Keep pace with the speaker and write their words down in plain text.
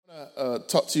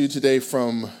talk to you today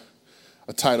from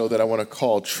a title that I want to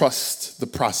call Trust the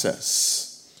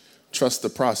Process. Trust the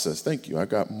process. Thank you. I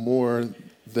got more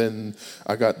than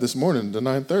I got this morning to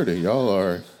 9:30. Y'all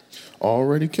are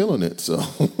already killing it. So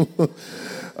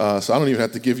I don't even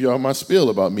have to give y'all my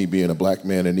spiel about me being a black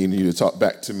man and needing you to talk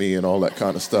back to me and all that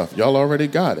kind of stuff. Y'all already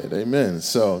got it. Amen.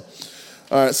 So,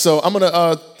 all right. So I'm going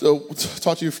to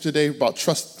talk to you today about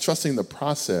trusting the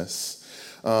process.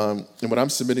 And what I'm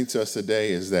submitting to us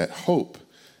today is that hope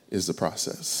is the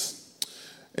process.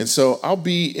 And so I'll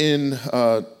be in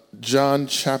John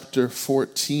chapter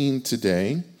 14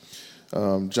 today.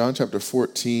 John chapter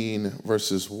 14,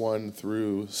 verses 1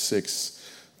 through 6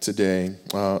 today.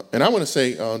 And I want to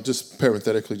say, just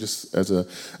parenthetically, just as a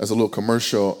little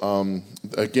commercial,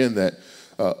 again, that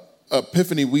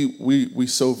Epiphany, we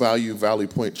so value Valley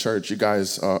Point Church. You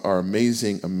guys are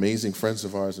amazing, amazing friends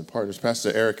of ours and partners.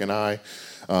 Pastor Eric and I,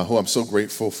 who I'm so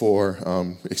grateful for,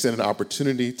 extended an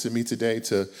opportunity to me today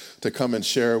to come and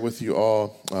share with you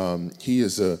all. He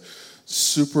is a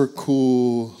super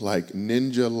cool, like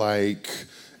ninja-like,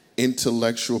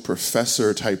 intellectual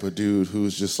professor type of dude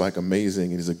who's just like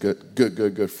amazing. He's a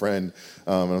good friend.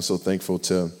 And I'm so thankful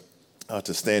to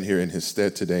stand here in his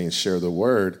stead today and share the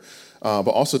word. But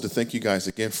also to thank you guys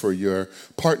again for your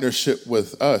partnership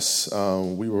with us.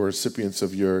 We were recipients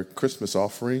of your Christmas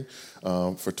offering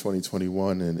for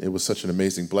 2021, and it was such an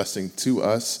amazing blessing to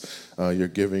us. Your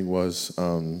giving was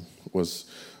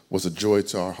a joy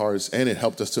to our hearts, and it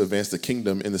helped us to advance the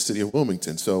kingdom in the city of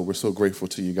Wilmington. So we're so grateful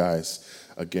to you guys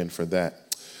again for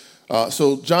that.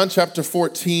 So John chapter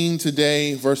 14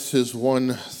 today, verses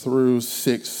 1 through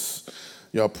 6.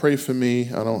 Y'all pray for me.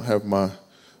 I don't have my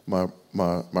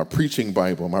preaching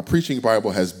Bible. My preaching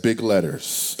Bible has big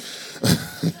letters.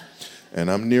 And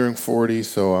I'm nearing 40,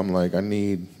 so I'm like, I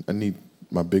need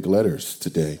my big letters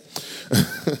today.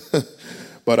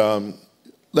 But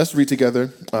let's read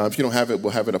together. If you don't have it,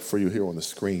 we'll have it up for you here on the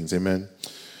screens. Amen.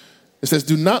 It says,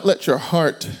 "Do not let your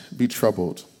heart be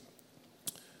troubled.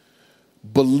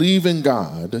 Believe in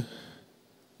God.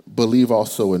 Believe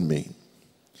also in me.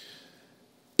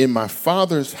 In my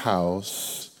Father's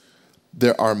house,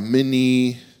 there are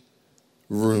many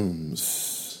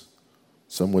rooms."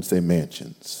 Some would say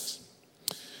mansions.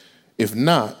 "If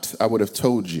not, I would have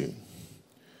told you."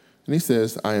 And he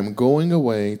says, "I am going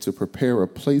away to prepare a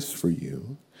place for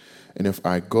you. And if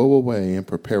I go away and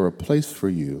prepare a place for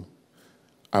you,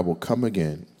 I will come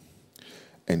again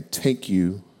and take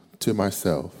you to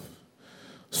myself,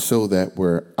 so that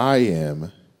where I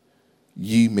am,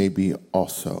 ye may be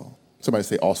also." Somebody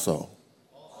say also.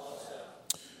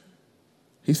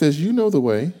 He says, "You know the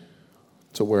way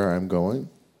to where I'm going."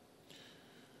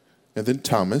 And then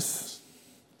Thomas,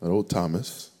 that old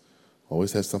Thomas,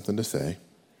 always has something to say.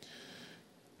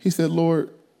 He said,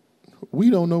 "Lord, we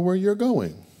don't know where you're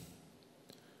going.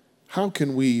 How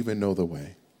can we even know the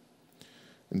way?"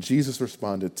 And Jesus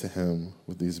responded to him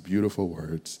with these beautiful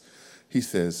words. He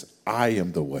says, "I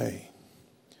am the way,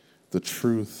 the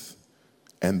truth,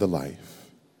 and the life.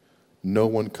 No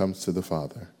one comes to the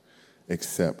Father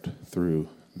except through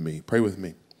me." Pray with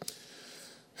me.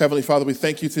 Heavenly Father, we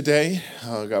thank you today.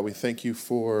 God, we thank you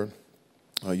for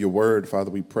your word.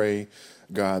 Father, we pray,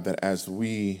 God, that as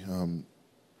we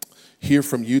hear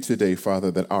from you today, Father,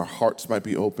 that our hearts might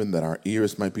be open, that our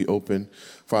ears might be open.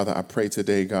 Father, I pray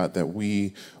today, God, that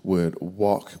we would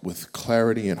walk with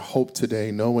clarity and hope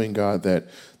today, knowing, God, that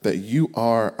you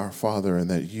are our Father and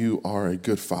that you are a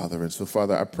good Father. And so,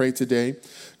 Father, I pray today,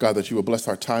 God, that you would bless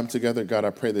our time together. God, I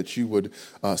pray that you would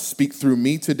speak through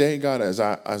me today, God, as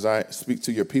I speak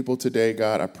to your people today,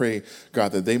 God. I pray,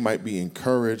 God, that they might be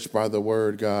encouraged by the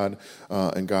word, God,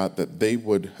 and God, that they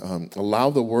would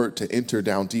allow the word to enter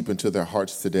down deep into their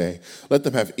hearts today. Let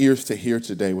them have ears to hear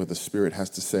today what the Spirit has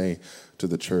to say to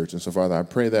the church. And so, Father, I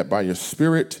pray that by your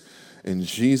Spirit, in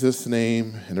Jesus'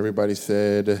 name, and everybody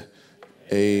said,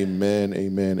 amen,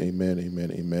 amen, amen,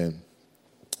 amen, amen.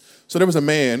 So there was a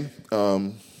man,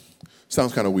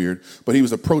 sounds kind of weird, but he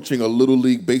was approaching a Little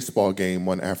League baseball game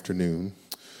one afternoon.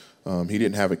 He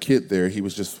didn't have a kid there. He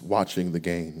was just watching the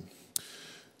game.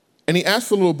 And he asked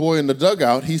the little boy in the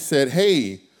dugout, he said,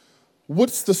 "Hey,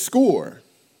 what's the score?"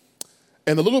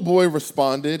 And the little boy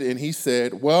responded, and he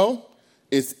said, "Well,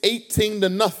 it's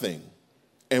 18-0,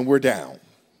 and we're down."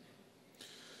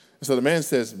 And so the man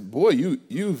says, "Boy,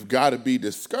 you've got to be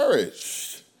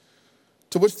discouraged."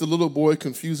 To which the little boy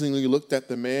confusingly looked at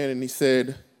the man, and he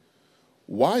said,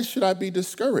 "Why should I be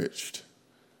discouraged?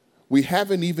 We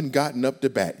haven't even gotten up to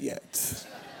bat yet."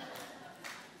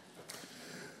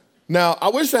 Now, I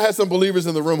wish I had some believers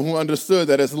in the room who understood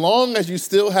that as long as you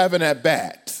still have an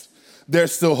at-bat,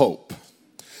 there's still hope.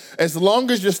 As long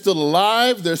as you're still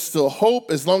alive, there's still hope.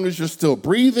 As long as you're still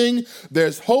breathing,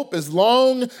 there's hope. As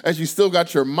long as you still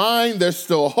got your mind, there's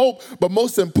still hope. But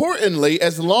most importantly,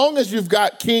 as long as you've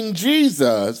got King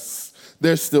Jesus,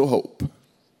 there's still hope.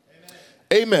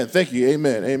 Amen. Thank you.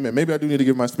 Amen. Amen. Maybe I do need to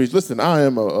give my speech. Listen, I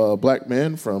am a black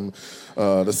man from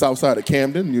the south side of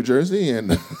Camden, New Jersey,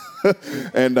 and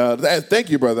thank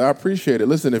you, brother. I appreciate it.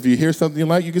 Listen, if you hear something you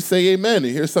like, you can say amen.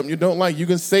 If you hear something you don't like, you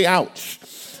can say ouch.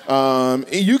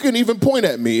 You can even point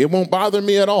at me. It won't bother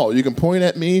me at all. You can point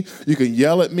at me. You can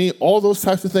yell at me. All those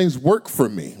types of things work for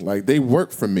me. Like, they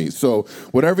work for me. So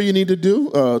whatever you need to do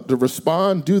to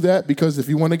respond, do that, because if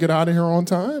you want to get out of here on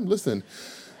time, listen,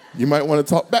 you might want to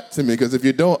talk back to me, because if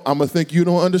you don't, I'm going to think you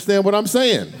don't understand what I'm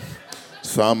saying.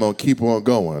 So I'm going to keep on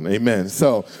going. Amen.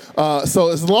 So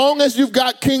as long as you've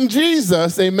got King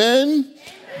Jesus, amen,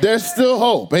 there's still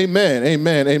hope. Amen,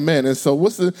 amen, amen. And so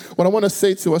what I want to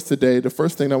say to us today, the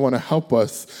first thing I want to help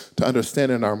us to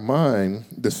understand in our mind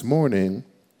this morning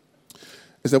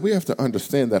is that we have to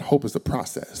understand that hope is a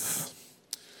process.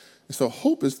 And so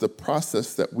hope is the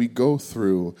process that we go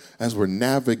through as we're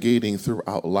navigating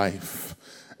throughout life.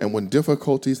 And when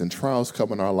difficulties and trials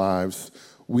come in our lives,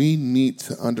 we need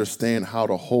to understand how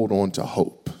to hold on to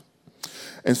hope.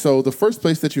 And so the first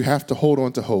place that you have to hold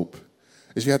on to hope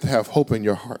is you have to have hope in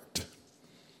your heart.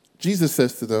 Jesus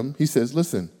says to them, he says,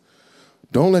 listen,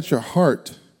 don't let your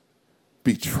heart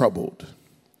be troubled.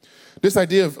 This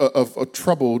idea of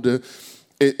troubled,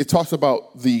 it talks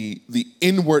about the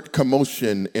inward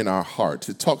commotion in our hearts.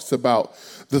 It talks about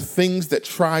the things that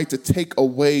try to take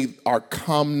away our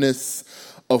calmness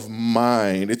of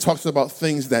mind. It talks about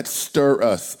things that stir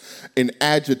us and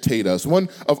agitate us. One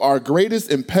of our greatest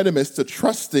impediments to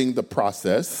trusting the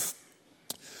process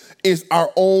is our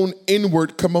own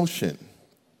inward commotion.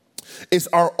 It's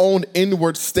our own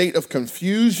inward state of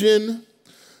confusion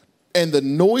and the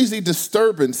noisy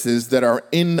disturbances that are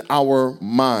in our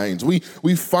minds. We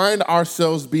find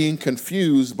ourselves being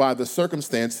confused by the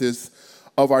circumstances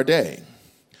of our day.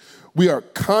 We are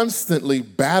constantly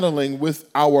battling with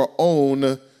our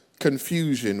own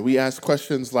confusion. We ask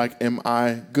questions like, am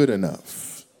I good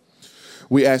enough?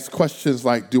 We ask questions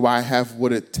like, do I have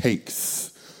what it takes?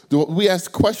 We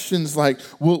ask questions like,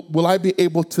 will I be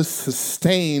able to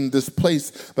sustain this place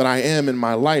that I am in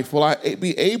my life? Will I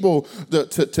be able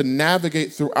to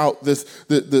navigate throughout this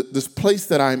place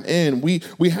that I'm in?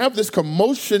 We have this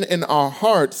commotion in our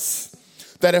hearts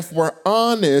that, if we're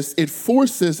honest, it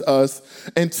forces us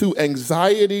into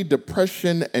anxiety,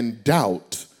 depression, and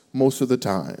doubt most of the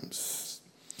times.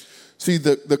 See,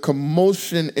 the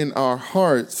commotion in our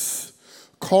hearts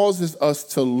causes us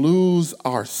to lose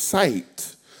our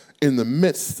sight in the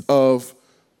midst of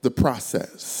the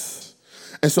process.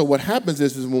 And so what happens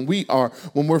is when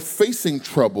we're facing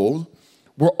trouble,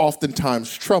 we're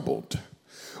oftentimes troubled.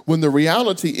 When the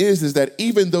reality is that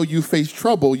even though you face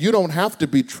trouble, you don't have to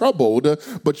be troubled,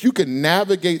 but you can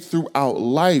navigate throughout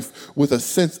life with a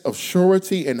sense of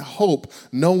surety and hope,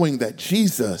 knowing that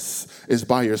Jesus is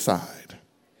by your side.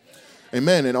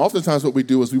 Amen. And oftentimes what we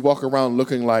do is we walk around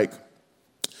looking like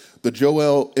the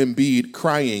Joel Embiid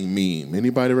crying meme.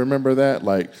 Anybody remember that?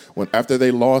 Like after they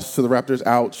lost to the Raptors,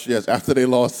 ouch. Yes, after they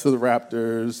lost to the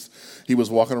Raptors, he was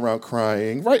walking around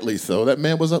crying, rightly so. That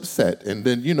man was upset. And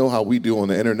then you know how we do on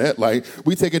the internet. Like,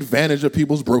 we take advantage of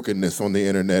people's brokenness on the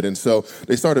internet. And so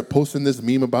they started posting this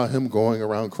meme about him going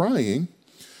around crying,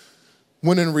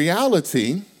 when in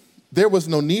reality, there was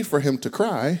no need for him to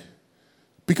cry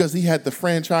because he had the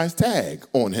franchise tag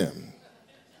on him.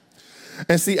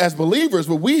 And see, as believers,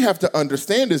 what we have to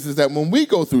understand is that when we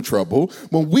go through trouble,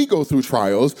 when we go through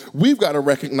trials, we've got to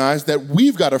recognize that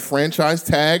we've got a franchise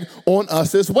tag on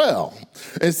us as well.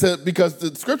 And so, because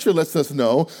the scripture lets us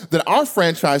know that our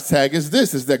franchise tag is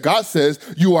this, is that God says,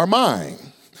 you are mine.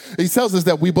 He tells us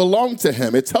that we belong to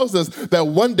him. It tells us that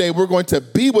one day we're going to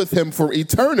be with him for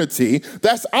eternity.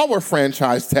 That's our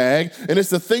franchise tag, and it's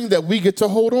the thing that we get to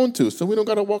hold on to. So we don't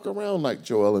got to walk around like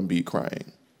Joel Embiid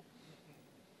crying.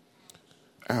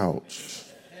 Ouch.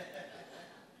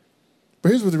 But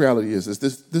here's what the reality is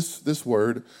this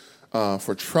word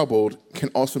for troubled can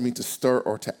also mean to stir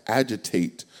or to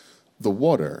agitate the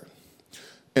water.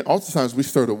 And oftentimes we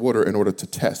stir the water in order to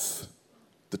test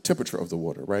the temperature of the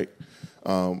water, right?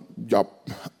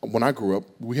 When I grew up,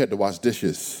 we had to wash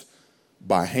dishes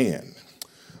by hand.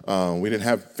 We didn't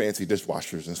have fancy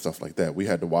dishwashers and stuff like that. We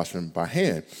had to wash them by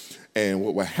hand. And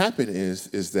what happened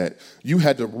is that you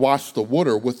had to wash the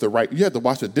water you had to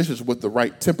wash the dishes with the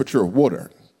right temperature of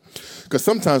water. Because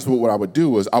sometimes what I would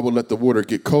do is I would let the water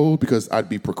get cold because I'd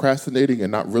be procrastinating and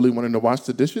not really wanting to wash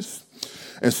the dishes.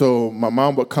 And so my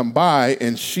mom would come by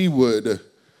and she would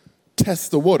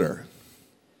test the water.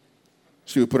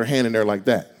 She would put her hand in there like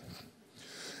that.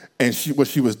 And what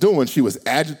she was doing, she was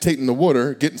agitating the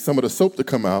water, getting some of the soap to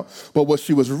come out. But what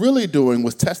she was really doing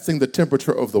was testing the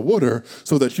temperature of the water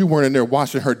so that you weren't in there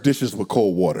washing her dishes with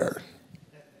cold water.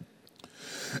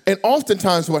 And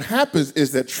oftentimes what happens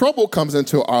is that trouble comes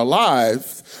into our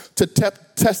lives to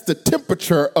test the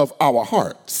temperature of our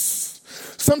hearts.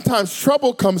 Sometimes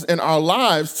trouble comes in our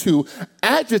lives to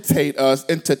agitate us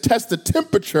and to test the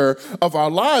temperature of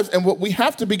our lives. And what we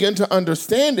have to begin to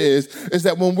understand is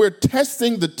that when we're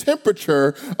testing the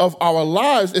temperature of our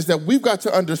lives, is that we've got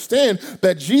to understand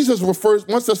that Jesus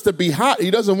wants us to be hot.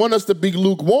 He doesn't want us to be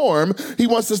lukewarm. He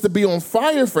wants us to be on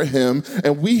fire for him.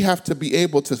 And we have to be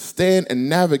able to stand and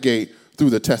navigate through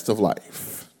the test of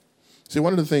life. See,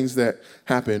 one of the things that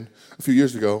happened a few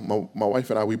years ago, my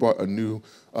wife and I, we bought a new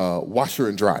washer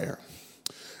and dryer.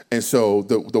 And so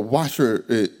the washer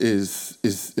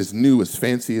is new, it's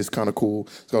fancy, it's kind of cool.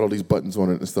 It's got all these buttons on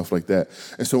it and stuff like that.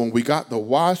 And so when we got the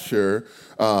washer,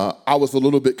 I was a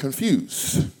little bit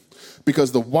confused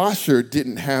because the washer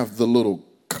didn't have the little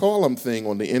column thing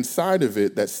on the inside of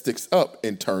it that sticks up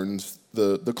and turns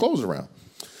the clothes around.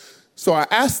 So I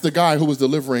asked the guy who was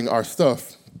delivering our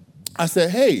stuff, I said,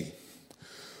 hey,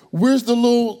 where's the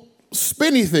little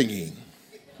spinny thingy?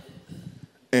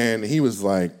 And he was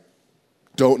like,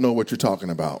 don't know what you're talking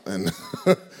about. And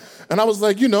and I was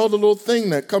like, the little thing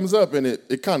that comes up and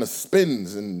it kind of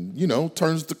spins and,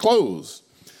 turns the clothes.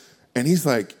 And he's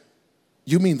like,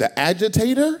 you mean the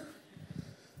agitator?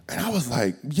 And I was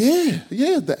like, yeah,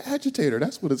 the agitator,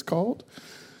 that's what it's called.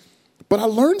 But I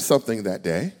learned something that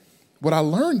day. What I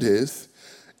learned is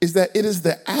that it is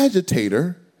the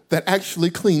agitator that actually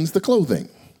cleans the clothing.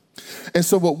 And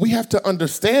so what we have to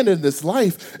understand in this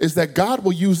life is that God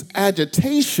will use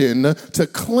agitation to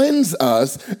cleanse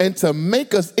us and to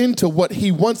make us into what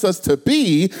he wants us to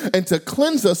be and to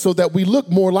cleanse us so that we look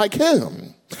more like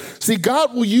him. See,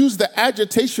 God will use the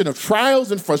agitation of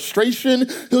trials and frustration.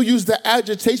 He'll use the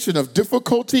agitation of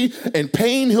difficulty and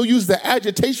pain. He'll use the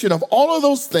agitation of all of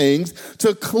those things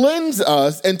to cleanse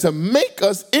us and to make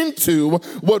us into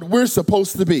what we're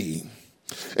supposed to be.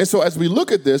 And so as we look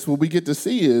at this, what we get to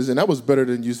see is, and that was better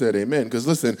than you said amen, because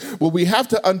listen, what we have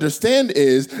to understand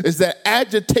is that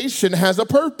agitation has a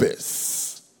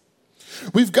purpose.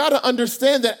 We've got to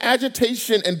understand that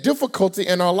agitation and difficulty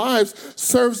in our lives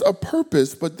serves a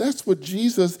purpose, but that's what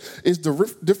Jesus is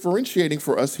differentiating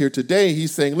for us here today.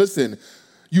 He's saying, listen,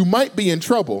 you might be in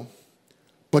trouble,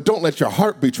 but don't let your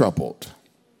heart be troubled.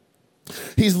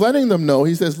 He's letting them know,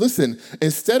 he says, listen,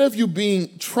 instead of you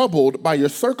being troubled by your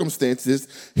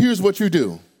circumstances, here's what you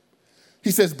do.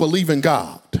 He says, believe in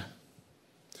God.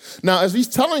 Now, as he's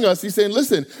telling us, he's saying,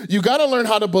 listen, you got to learn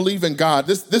how to believe in God.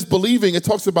 This believing, it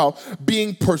talks about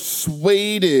being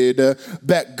persuaded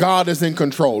that God is in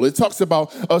control. It talks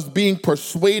about us being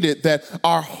persuaded that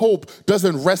our hope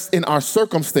doesn't rest in our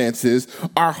circumstances.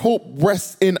 Our hope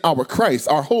rests in our Christ.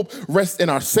 Our hope rests in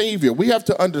our Savior. We have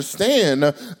to understand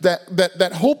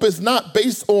that hope is not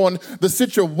based on the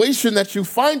situation that you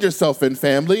find yourself in,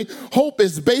 family. Hope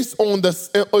is based on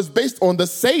the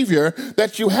Savior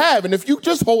that you have. And if you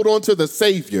just hold on to the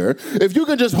Savior, if you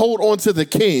can just hold on to the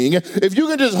King, if you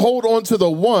can just hold on to the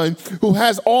one who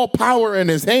has all power in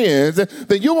his hands,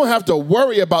 then you won't have to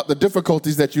worry about the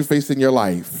difficulties that you face in your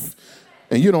life.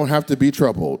 And you don't have to be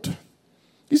troubled.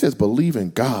 He says, believe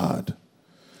in God.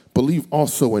 Believe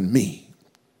also in me.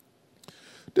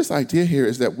 This idea here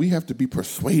is that we have to be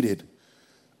persuaded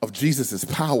of Jesus'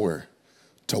 power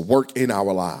to work in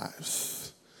our lives.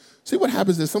 See, what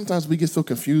happens is sometimes we get so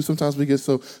confused, sometimes we get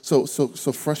so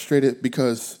frustrated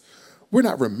because we're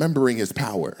not remembering his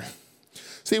power.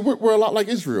 See, we're a lot like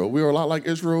Israel. We're a lot like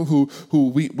Israel who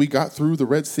we got through the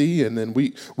Red Sea, and then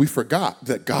we forgot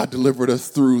that God delivered us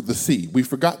through the sea. We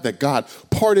forgot that God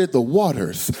parted the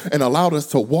waters and allowed us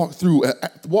to walk through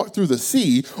the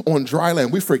sea on dry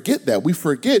land. We forget that. We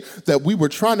forget that we were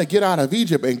trying to get out of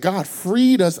Egypt, and God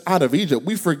freed us out of Egypt.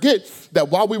 We forget that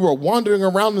while we were wandering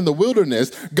around in the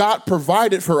wilderness, God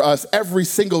provided for us every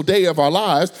single day of our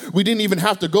lives. We didn't even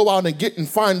have to go out and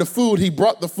find the food. He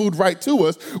brought the food right to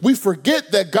us. We forget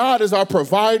that God is our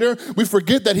provider. We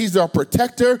forget that he's our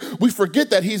protector. We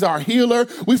forget that he's our healer.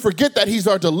 We forget that he's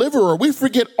our deliverer. We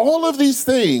forget all of these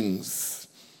things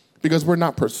because we're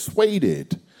not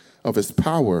persuaded of his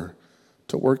power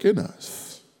to work in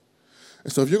us.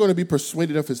 And so if you're going to be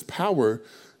persuaded of his power,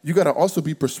 you got to also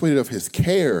be persuaded of his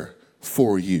care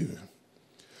for you,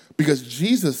 because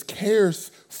Jesus cares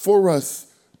for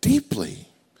us deeply.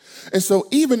 And so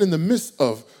even in the midst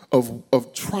of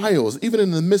trials, even in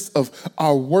the midst of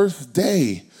our worst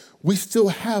day, we still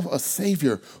have a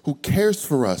Savior who cares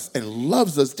for us and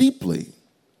loves us deeply.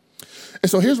 And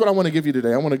so here's what I want to give you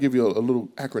today. I want to give you a little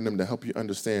acronym to help you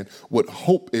understand what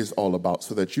hope is all about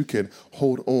so that you can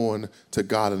hold on to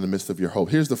God in the midst of your hope.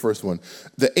 Here's the first one.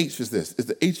 The H is this.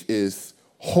 The H is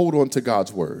hold on to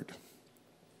God's word.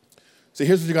 See,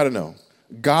 here's what you got to know.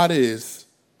 God is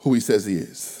who he says he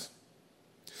is.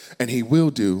 And he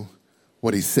will do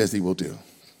what he says he will do.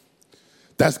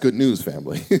 That's good news,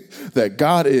 family. That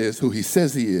God is who he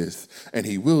says he is, and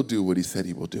he will do what he said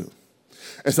he will do.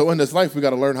 And so in this life, we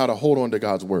got to learn how to hold on to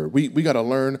God's word. We got to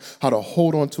learn how to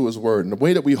hold on to his word. And the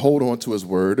way that we hold on to his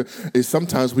word is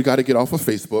sometimes we got to get off of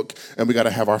Facebook and we got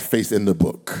to have our face in the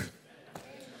book.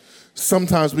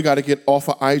 Sometimes we got to get off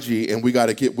of IG and we got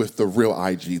to get with the real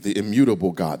IG, the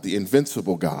immutable God, the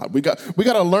invincible God. We got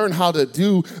to learn how to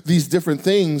do these different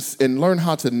things and learn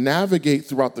how to navigate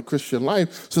throughout the Christian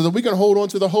life so that we can hold on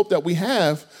to the hope that we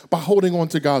have by holding on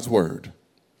to God's word.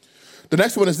 The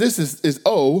next one is this, is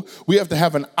O, we have to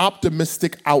have an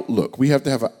optimistic outlook. We have to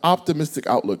have an optimistic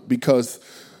outlook because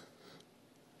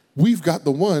we've got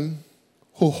the one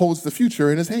who holds the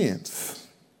future in his hands.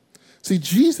 See,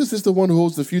 Jesus is the one who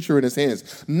holds the future in his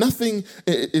hands. Nothing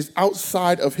is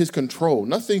outside of his control.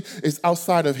 Nothing is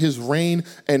outside of his reign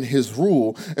and his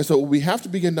rule. And so what we have to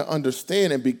begin to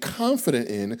understand and be confident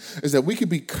in is that we can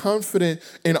be confident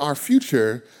in our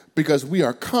future because we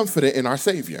are confident in our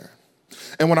Savior.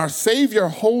 And when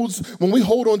we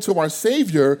hold on to our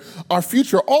Savior, our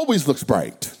future always looks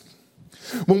bright.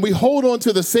 When we hold on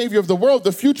to the Savior of the world,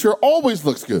 the future always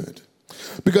looks good.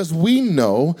 Because we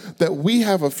know that we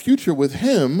have a future with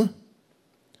him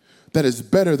that is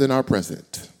better than our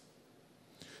present.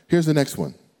 Here's the next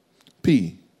one.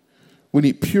 P, we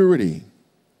need purity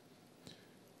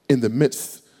in the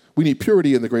midst. We need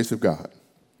purity in the grace of God.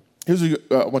 Here's what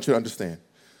I want you to understand.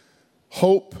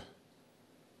 Hope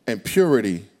and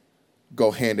purity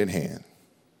go hand in hand.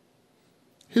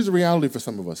 Here's the reality for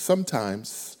some of us.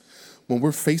 Sometimes when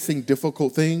we're facing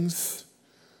difficult things,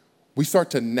 we start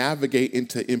to navigate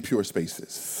into impure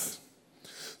spaces.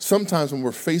 Sometimes when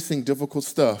we're facing difficult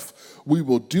stuff, we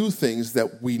will do things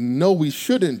that we know we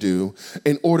shouldn't do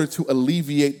in order to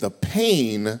alleviate the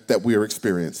pain that we are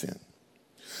experiencing.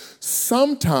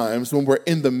 Sometimes when we're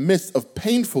in the midst of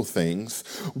painful things,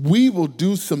 we will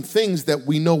do some things that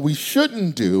we know we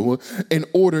shouldn't do in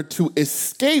order to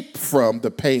escape from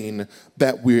the pain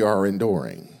that we are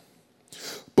enduring.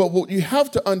 But what you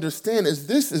have to understand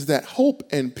is that hope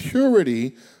and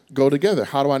purity go together.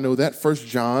 How do I know that? 1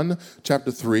 John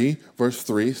chapter 3, verse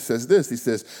 3 says this. He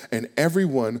says, and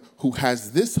everyone who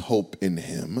has this hope in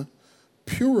him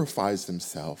purifies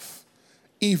himself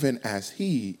even as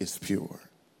he is pure.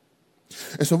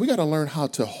 And so we got to learn how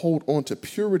to hold on to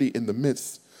purity in the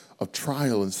midst of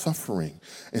trial and suffering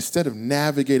instead of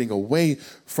navigating away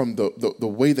from the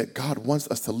way that God wants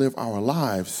us to live our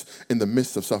lives in the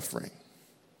midst of suffering.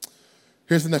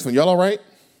 Here's the next one. Y'all all right?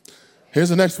 Here's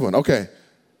the next one. Okay.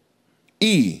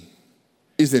 E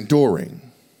is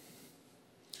enduring.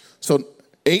 So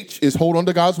H is hold on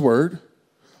to God's word.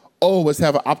 O is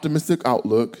have an optimistic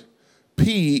outlook.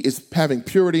 P is having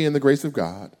purity in the grace of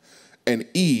God. And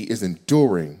E is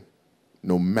enduring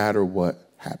no matter what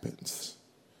happens.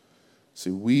 See,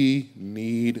 we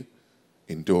need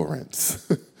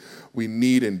endurance. We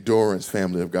need endurance,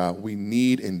 family of God. We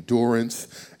need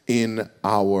endurance in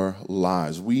our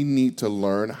lives. We need to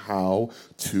learn how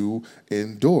to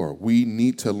endure. We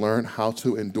need to learn how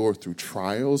to endure through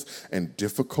trials and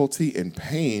difficulty and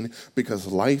pain because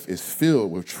life is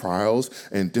filled with trials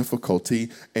and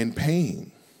difficulty and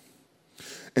pain.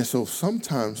 And so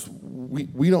sometimes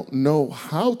we don't know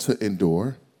how to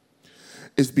endure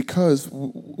is because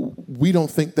we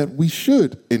don't think that we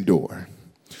should endure.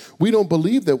 We don't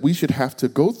believe that we should have to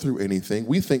go through anything.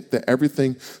 We think that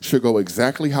everything should go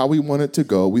exactly how we want it to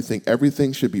go. We think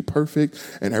everything should be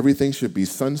perfect and everything should be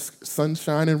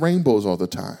sunshine and rainbows all the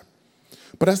time.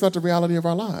 But that's not the reality of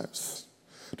our lives.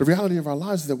 The reality of our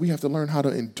lives is that we have to learn how to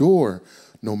endure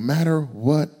no matter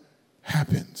what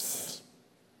happens.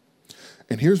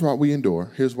 And here's why we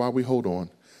endure, here's why we hold on,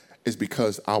 is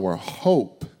because our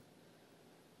hope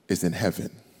is in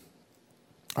heaven.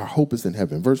 Our hope is in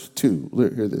heaven. Verse 2,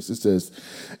 hear this. It says,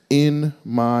 in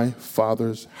my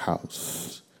Father's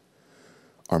house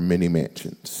are many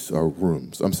mansions or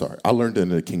rooms. I'm sorry. I learned it in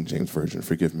the King James Version.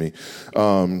 Forgive me.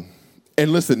 And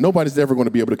listen, nobody's ever going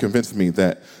to be able to convince me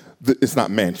that it's not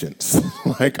mansions.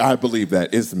 Like, I believe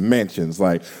that. It's mansions.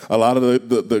 Like, a lot of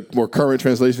the more current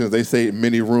translations, they say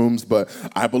many rooms, but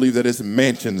I believe that it's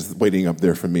mansions waiting up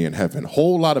there for me in heaven.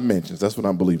 Whole lot of mansions. That's what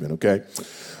I'm believing, okay?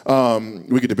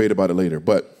 We could debate about it later.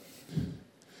 But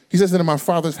He says that in my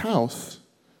Father's house,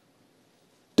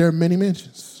 there are many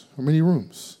mansions or many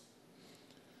rooms.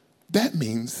 That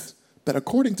means that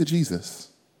according to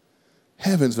Jesus,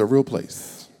 heaven's a real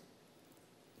place.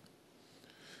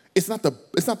 It's not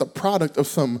the product of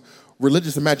some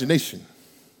religious imagination.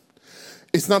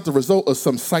 It's not the result of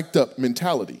some psyched up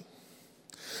mentality.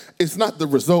 It's not the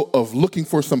result of looking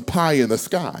for some pie in the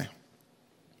sky.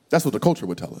 That's what the culture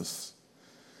would tell us.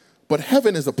 But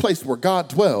heaven is a place where God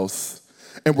dwells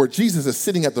and where Jesus is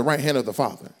sitting at the right hand of the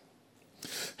Father.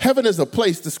 Heaven is a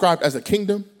place described as a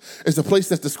kingdom. It's a place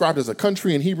that's described as a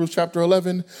country in Hebrews chapter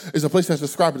 11. It's a place that's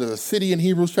described as a city in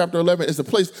Hebrews chapter 11. It's a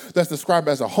place that's described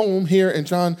as a home here in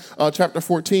John chapter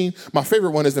 14. My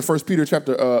favorite one is in 1 Peter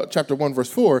chapter 1, verse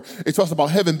 4. It talks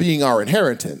about heaven being our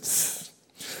inheritance.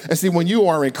 And see, when you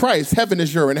are in Christ, heaven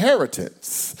is your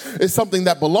inheritance. It's something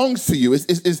that belongs to you.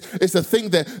 It's a thing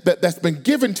that's been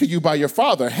given to you by your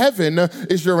Father. Heaven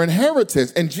is your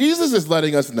inheritance. And Jesus is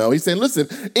letting us know, he's saying,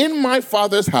 listen, in my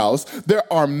Father's house, there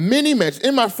are many mansions.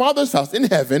 In my Father's house, in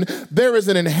heaven, there is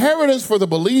an inheritance for the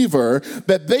believer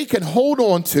that they can hold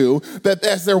on to, that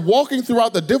as they're walking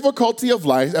throughout the difficulty of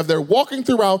life, as they're walking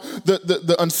throughout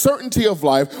the uncertainty of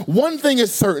life, one thing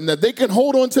is certain, that they can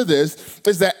hold on to this,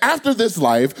 is that after this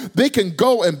life, they can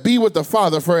go and be with the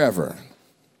Father forever.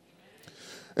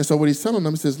 And so what he's telling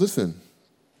them, he says, listen,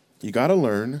 you got to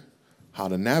learn how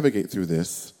to navigate through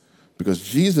this, because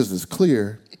Jesus is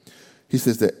clear. He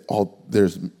says that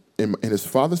there's in his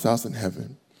Father's house in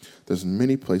heaven, there's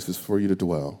many places for you to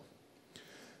dwell.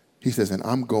 He says, and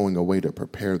I'm going away to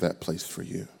prepare that place for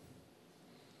you.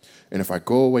 And if I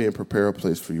go away and prepare a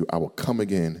place for you, I will come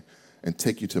again and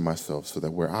take you to myself, so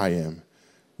that where I am,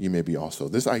 you may be also.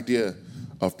 This idea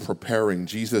of preparing,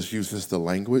 Jesus uses the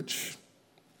language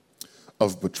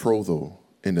of betrothal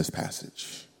in this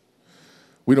passage.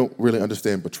 We don't really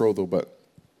understand betrothal, but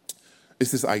it's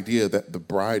this idea that the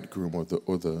bridegroom or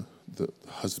the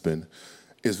husband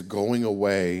is going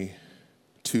away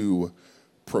to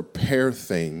prepare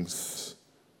things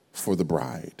for the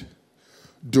bride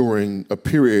during a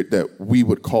period that we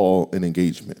would call an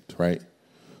engagement, right?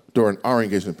 During our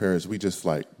engagement periods, we just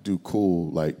do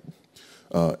cool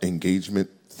engagement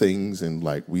things, and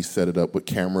we set it up with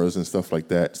cameras and stuff like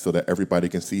that so that everybody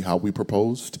can see how we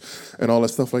proposed and all that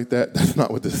stuff like that. That's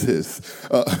not what this is.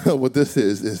 What this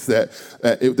is that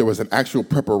there was an actual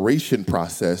preparation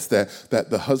process that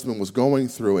the husband was going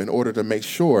through in order to make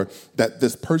sure that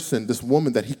this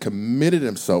woman that he committed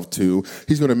himself to,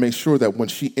 he's going to make sure that when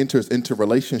she enters into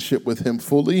relationship with him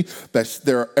fully,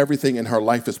 that everything in her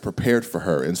life is prepared for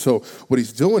her. And so what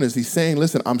he's doing is he's saying,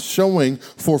 listen, I'm showing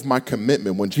forth my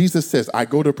commitment. When Jesus says, I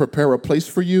go to prepare a place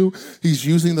for you, he's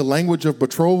using the language of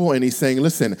betrothal, and he's saying,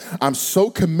 listen, I'm so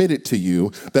committed to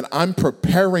you that I'm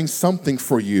preparing something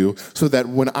for you, so that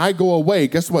when I go away,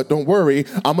 guess what? Don't worry,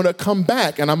 I'm going to come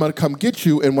back and I'm going to come get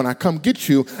you. And when I come get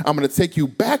you, I'm going to take you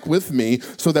back with me,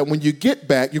 so that when you get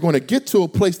back, you're going to get to a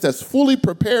place that's fully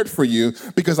prepared for you,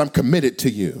 because I'm committed to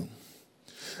you.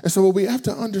 And so what we have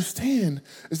to understand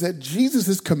is that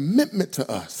Jesus' commitment to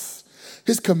us,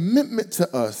 his commitment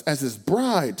to us as his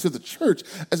bride, to the church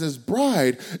as his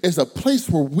bride, is a place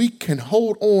where we can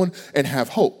hold on and have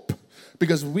hope.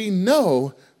 Because we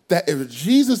know that if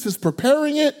Jesus is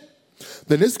preparing it,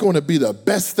 then it's going to be the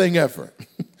best thing ever.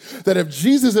 That if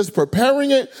Jesus is preparing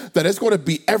it, then it's going to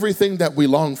be everything that we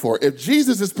long for. If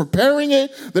Jesus is preparing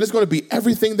it, then it's going to be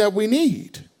everything that we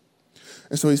need.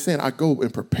 And so he's saying, I go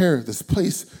and prepare this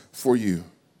place for you.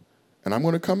 And I'm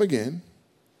going to come again,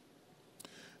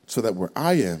 so that where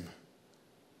I am,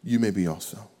 you may be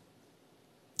also.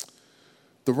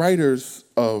 The writers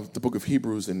of the book of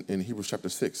Hebrews in Hebrews chapter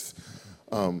 6,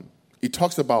 he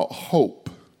talks about hope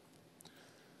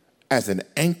as an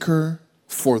anchor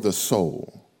for the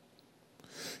soul.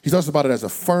 He talks about it as a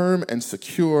firm and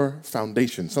secure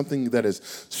foundation, something that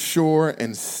is sure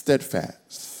and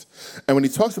steadfast. And when he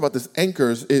talks about this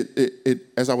anchors,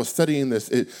 as I was studying this,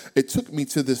 it took me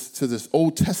to this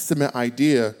Old Testament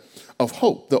idea of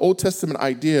hope. The Old Testament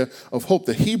idea of hope,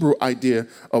 the Hebrew idea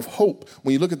of hope,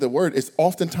 when you look at the word, it's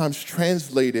oftentimes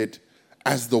translated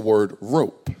as the word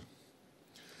rope.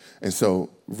 And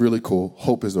so, really cool,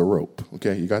 hope is a rope.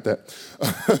 Okay, you got that?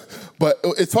 But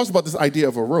it talks about this idea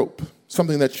of a rope,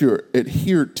 something that you're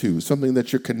adhered to, something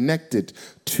that you're connected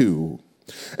to.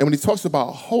 And when he talks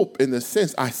about hope in this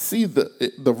sense, I see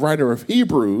the writer of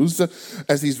Hebrews,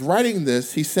 as he's writing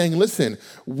this, he's saying, listen,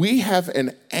 we have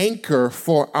an anchor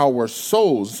for our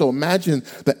souls. So imagine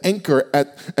the anchor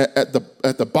at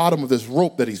the bottom of this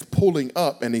rope that he's pulling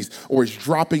up, and he's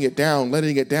dropping it down,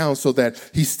 letting it down so that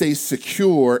he stays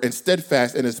secure and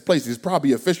steadfast in his place. He's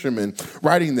probably a fisherman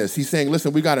writing this. He's saying,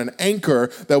 listen, we got an anchor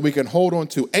that we can hold on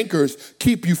to. Anchors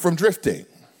keep you from drifting.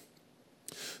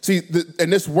 See,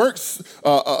 and this works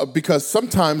because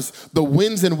sometimes the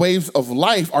winds and waves of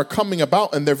life are coming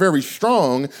about, and they're very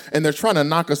strong, and they're trying to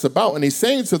knock us about. And he's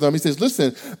saying to them, he says,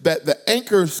 listen, that the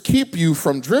anchors keep you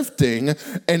from drifting,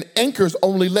 and anchors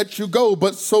only let you go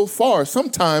but so far.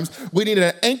 Sometimes we need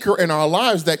an anchor in our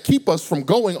lives that keep us from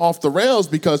going off the rails,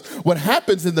 because what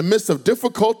happens in the midst of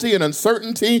difficulty and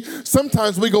uncertainty,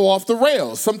 sometimes we go off the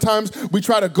rails. Sometimes we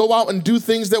try to go out and do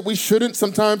things that we shouldn't.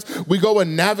 Sometimes we go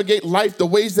and navigate life the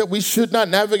ways that we should not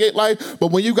navigate life. But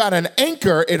when you got an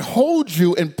anchor, it holds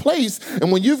you in place.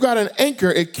 And when you've got an anchor,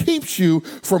 it keeps you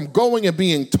from going and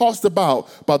being tossed about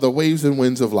by the waves and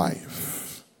winds of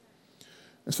life.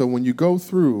 And so when you go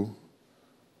through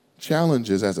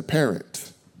challenges as a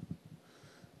parent,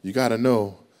 you got to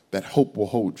know that hope will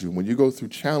hold you. When you go through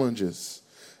challenges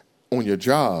on your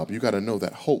job, you got to know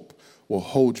that hope will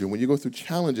hold you. When you go through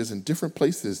challenges in different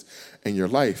places in your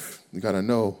life, you got to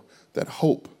know that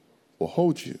hope will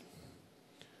hold you.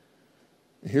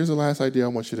 And here's the last idea I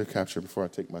want you to capture before I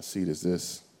take my seat is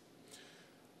this,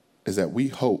 is that we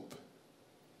hope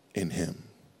in him.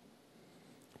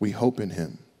 We hope in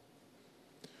him.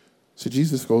 So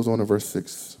Jesus goes on to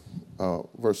verse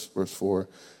 4.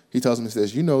 He tells him, he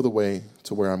says, you know the way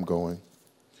to where I'm going.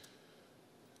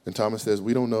 And Thomas says,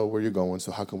 we don't know where you're going,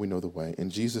 so how can we know the way?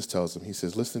 And Jesus tells him, he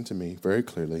says, listen to me very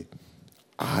clearly.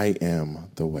 I am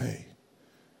the way,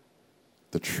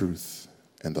 the truth,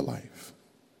 and the life.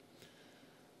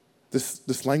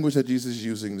 This language that Jesus is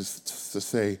using to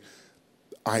say,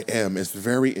 I am, is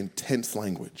very intense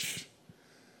language.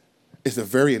 It's a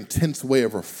very intense way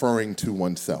of referring to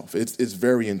oneself. It's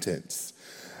very intense.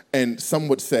 And some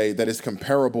would say that it's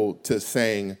comparable to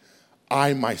saying,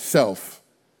 I myself,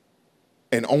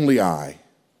 and only I,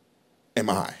 am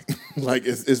I. Like,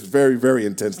 it's very, very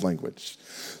intense language.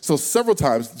 So several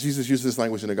times, Jesus uses this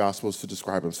language in the Gospels to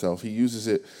describe himself. He uses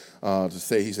it to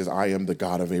say, he says, I am the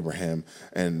God of Abraham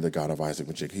and the God of Isaac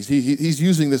and Jacob. He's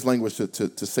using this language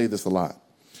to say this a lot.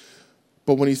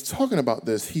 But when he's talking about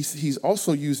this, he's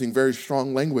also using very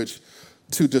strong language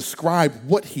to describe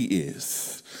what he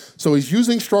is. So he's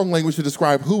using strong language to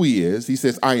describe who he is. He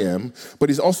says, I am. But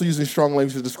he's also using strong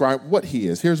language to describe what he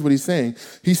is. Here's what he's saying.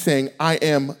 He's saying, I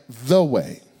am the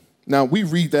way. Now, we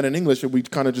read that in English and we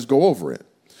kind of just go over it.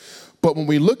 But when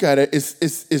we look at it,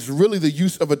 it's really the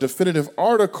use of a definitive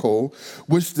article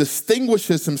which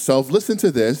distinguishes himself, listen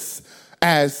to this,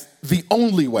 as the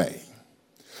only way.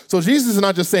 So Jesus is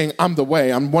not just saying, I'm the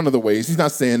way, I'm one of the ways. He's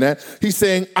not saying that. He's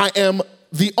saying, I am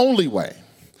the only way.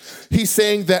 He's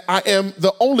saying that I am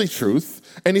the only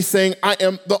truth, and he's saying I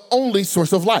am the only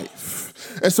source of life.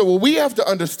 And so what we have to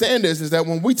understand is that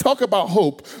when we talk about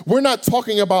hope, we're not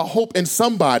talking about hope in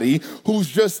somebody who's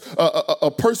just a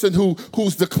person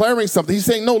who's declaring something. He's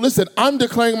saying, no, listen, I'm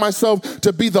declaring myself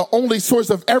to be the only source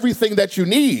of everything that you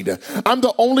need. I'm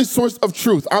the only source of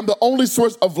truth. I'm the only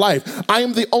source of life. I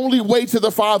am the only way to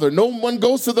the Father. No one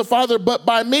goes to the Father but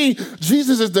by me.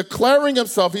 Jesus is declaring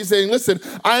himself. He's saying, listen,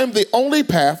 I am the only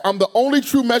path. I'm the only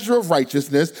true measure of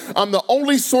righteousness. I'm the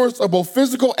only source of both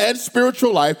physical and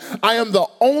spiritual life. I am the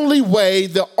only way,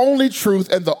 the only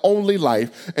truth, and the only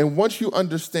life. And once you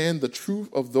understand the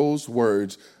truth of those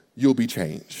words, you'll be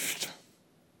changed.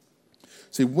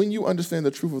 See, when you understand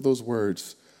the truth of those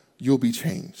words, you'll be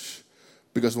changed.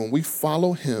 Because when we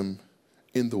follow him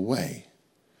in the way,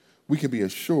 we can be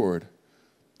assured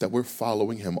that we're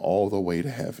following him all the way to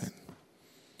heaven.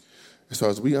 And so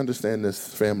as we understand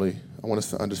this, family, I want us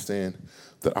to understand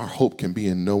that our hope can be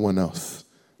in no one else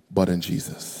but in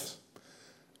Jesus.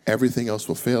 Everything else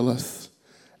will fail us.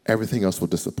 Everything else will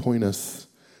disappoint us.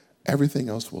 Everything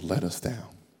else will let us down.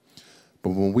 But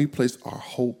when we place our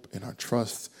hope and our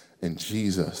trust in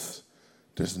Jesus,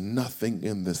 there's nothing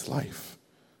in this life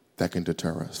that can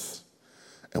deter us.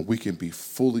 And we can be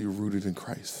fully rooted in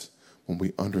Christ when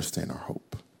we understand our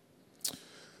hope.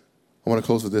 I want to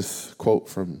close with this quote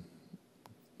from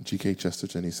G.K.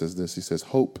 Chesterton. He says this. He says,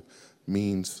 hope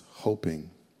means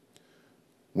hoping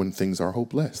when things are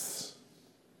hopeless,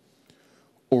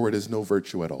 or it is no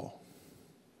virtue at all.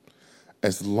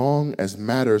 As long as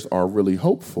matters are really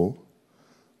hopeful,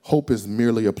 hope is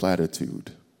merely a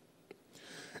platitude.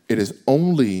 It is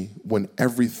only when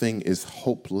everything is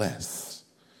hopeless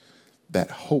that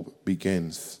hope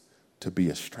begins to be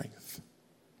a strength.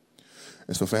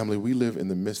 And so, family, we live in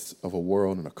the midst of a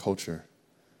world and a culture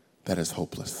that is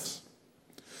hopeless.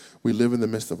 We live in the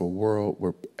midst of a world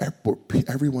where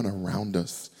everyone around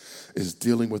us is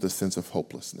dealing with a sense of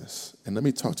hopelessness. And let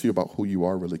me talk to you about who you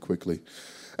are really quickly.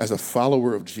 As a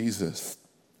follower of Jesus,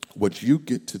 what you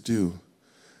get to do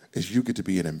is you get to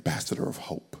be an ambassador of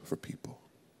hope for people.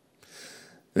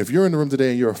 And if you're in the room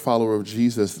today and you're a follower of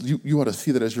Jesus, you ought to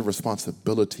see that as your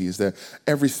responsibility, is that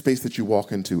every space that you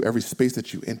walk into, every space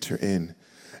that you enter in,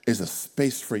 is a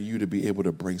space for you to be able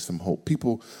to bring some hope.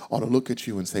 People ought to look at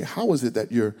you and say, how is it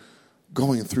that you're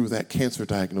going through that cancer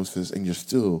diagnosis and you're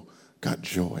still got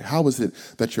joy? How is it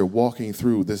that you're walking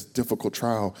through this difficult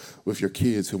trial with your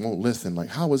kids who won't listen? Like,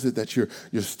 how is it that you're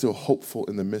still hopeful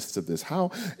in the midst of this?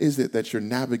 How is it that you're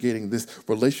navigating this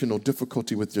relational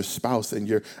difficulty with your spouse and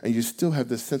you still have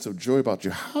this sense of joy about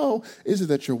you? How is it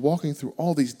that you're walking through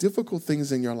all these difficult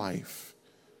things in your life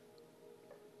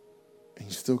and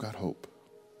you still got hope?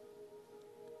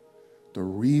 The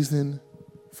reason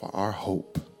for our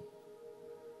hope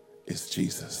is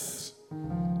Jesus.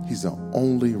 He's the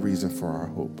only reason for our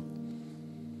hope.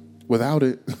 Without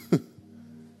it,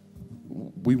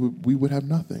 we would have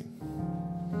nothing.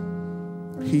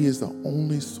 He is the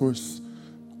only source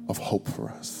of hope for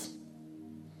us.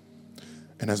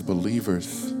 And as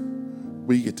believers,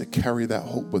 we get to carry that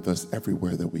hope with us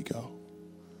everywhere that we go.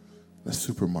 The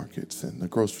supermarkets and the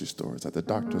grocery stores, at the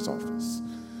doctor's office.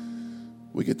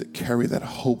 We get to carry that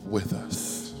hope with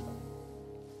us.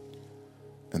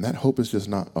 And that hope is just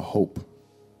not a hope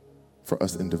for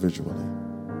us individually.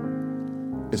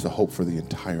 It's a hope for the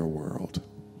entire world.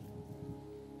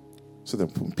 So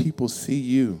that when people see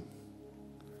you,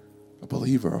 a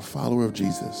believer, a follower of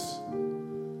Jesus,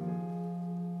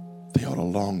 they ought to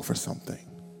long for something.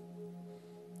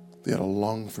 They ought to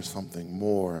long for something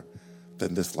more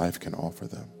than this life can offer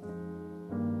them.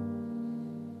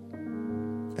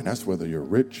 And that's whether you're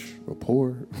rich or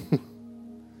poor,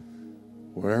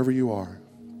 wherever you are.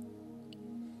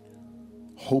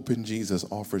 Hope in Jesus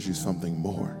offers you something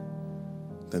more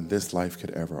than this life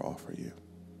could ever offer you.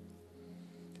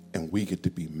 And we get to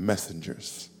be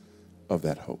messengers of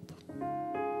that hope.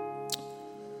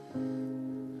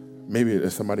 Maybe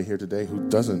there's somebody here today who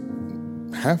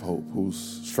doesn't have hope, who's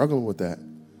struggling with that,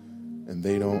 and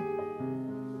they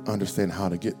don't understand how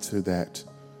to get to that.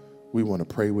 We want to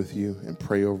pray with you and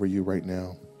pray over you right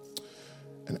now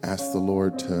and ask the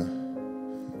Lord to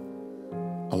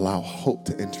allow hope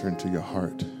to enter into your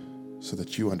heart so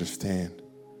that you understand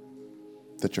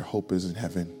that your hope is in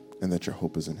heaven and that your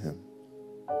hope is in Him.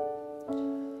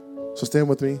 So stand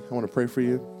with me. I want to pray for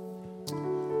you.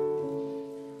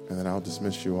 And then I'll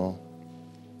dismiss you all.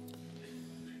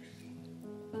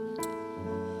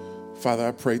 Father,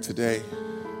 I pray today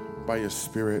by your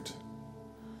Spirit,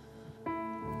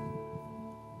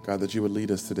 God, that you would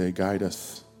lead us today, guide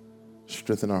us,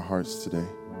 strengthen our hearts today.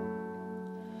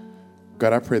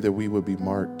 God, I pray that we would be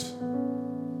marked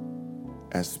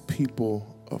as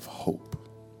people of hope.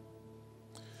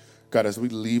 God, as we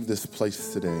leave this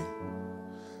place today,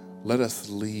 let us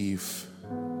leave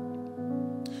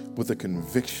with a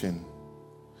conviction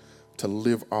to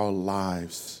live our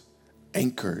lives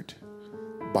anchored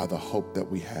by the hope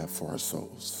that we have for our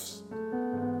souls.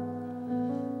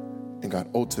 And God,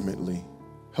 ultimately,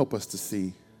 help us to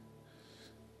see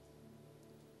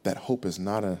that hope is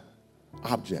not an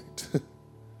object,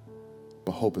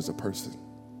 but hope is a person.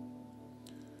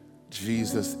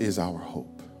 Jesus is our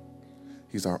hope.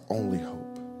 He's our only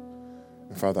hope.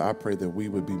 And Father, I pray that we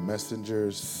would be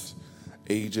messengers,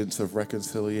 agents of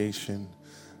reconciliation.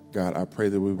 God, I pray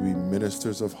that we would be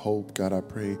ministers of hope. God, I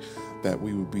pray that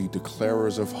we would be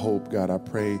declarers of hope. God, I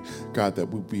pray, God, that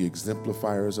we would be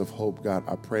exemplifiers of hope. God,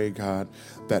 I pray, God,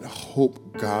 that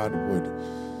hope, God,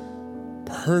 would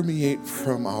permeate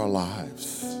from our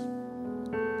lives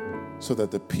so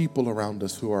that the people around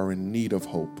us who are in need of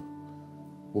hope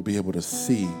will be able to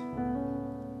see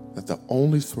that the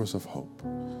only source of hope,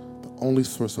 the only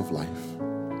source of life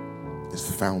is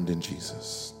found in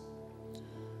Jesus.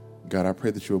 God, I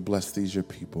pray that you will bless these, your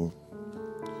people.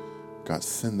 God,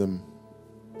 send them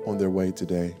on their way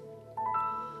today,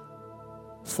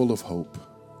 full of hope,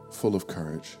 full of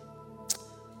courage.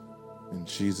 In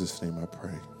Jesus' name I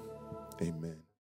pray. Amen.